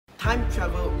time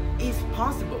travel is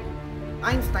possible.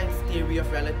 Einstein's theory of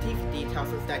relativity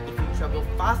tells us that if we travel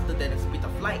faster than the speed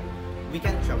of light, we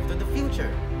can travel to the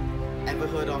future. Ever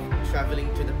heard of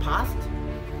traveling to the past?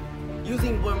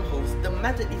 Using wormholes, the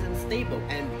method isn't stable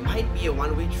and might be a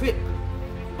one-way trip.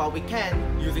 But we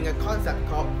can using a concept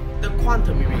called the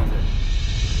quantum eraser.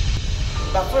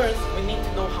 But first, we need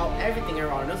to know how everything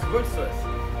around us works first,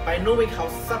 by knowing how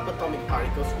subatomic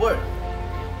particles work.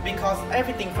 Because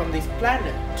everything from this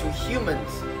planet to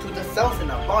humans to the cells in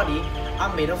our body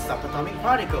are made of subatomic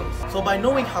particles. So by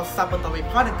knowing how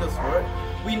subatomic particles work,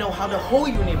 we know how the whole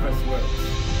universe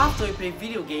works. After we play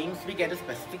video games, we get a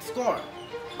specific score.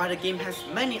 But the game has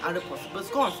many other possible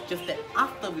scores, just that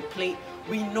after we play,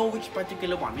 we know which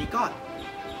particular one we got.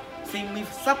 Same with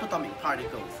subatomic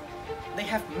particles. They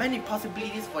have many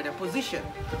possibilities for their position,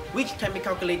 which can be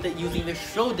calculated using the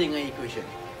Schrödinger equation.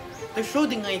 The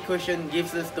Schrödinger equation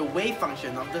gives us the wave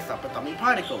function of the subatomic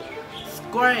particle.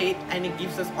 Square it and it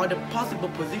gives us all the possible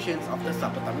positions of the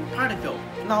subatomic particle.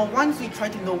 Now once we try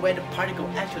to know where the particle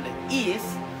actually is,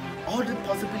 all the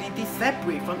possibilities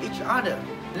separate from each other,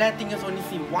 letting us only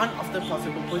see one of the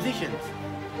possible positions.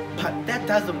 But that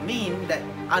doesn't mean that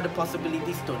other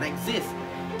possibilities don't exist.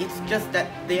 It's just that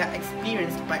they are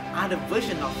experienced by other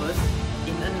versions of us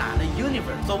in another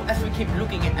universe. So as we keep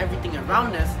looking at everything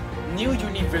around us, new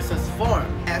universes form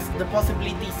as the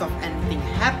possibilities of anything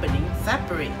happening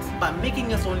separates, but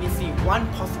making us only see one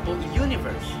possible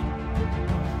universe.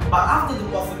 But after the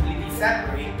possibilities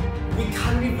separate, we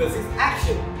can't reverse its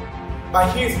action.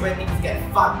 But here's where things get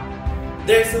fun.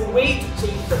 There's a way to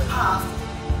change the past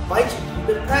by changing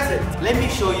the present. Let me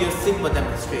show you a simple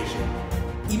demonstration.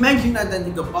 Imagine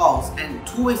identical balls and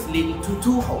two ways leading to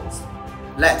two holes.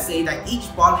 Let's say that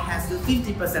each ball has the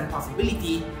 50%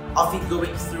 possibility of it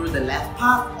going through the left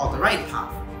path or the right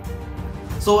path.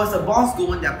 So as the balls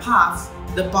go on their paths,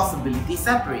 the possibilities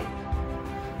separate.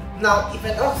 Now if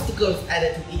an obstacle is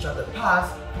added to each of the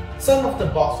paths, some of the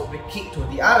balls will be kicked to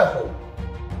the other hole.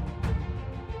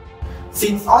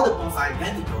 Since all the balls are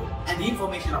identical and the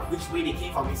information of which way they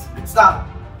came from is mixed up,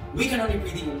 we can only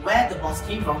predict where the balls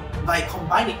came from by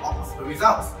combining all possible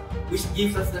results, which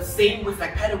gives us the same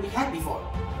wave-like pattern we had before.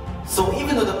 So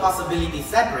even though the possibilities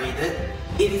separated,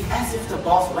 it is as if the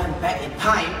balls went back in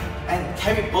time and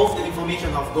carried both the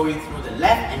information of going through the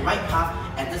left and right path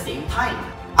at the same time.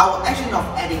 Our action of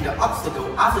adding the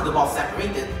obstacle after the balls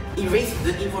separated erased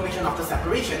the information of the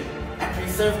separation and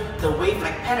preserved the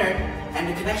wave-like pattern and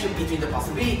the connection between the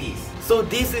possibilities. So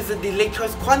this is a delayed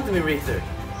choice quantum eraser.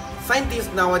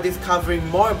 Scientists now are discovering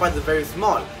more about the very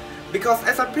small, because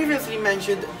as I previously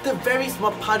mentioned, the very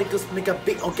small particles make up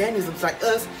big organisms like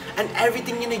us and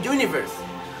everything in the universe.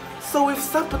 So if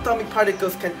subatomic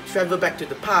particles can travel back to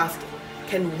the past,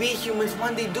 can we humans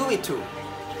one day do it too?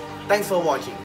 Thanks for watching.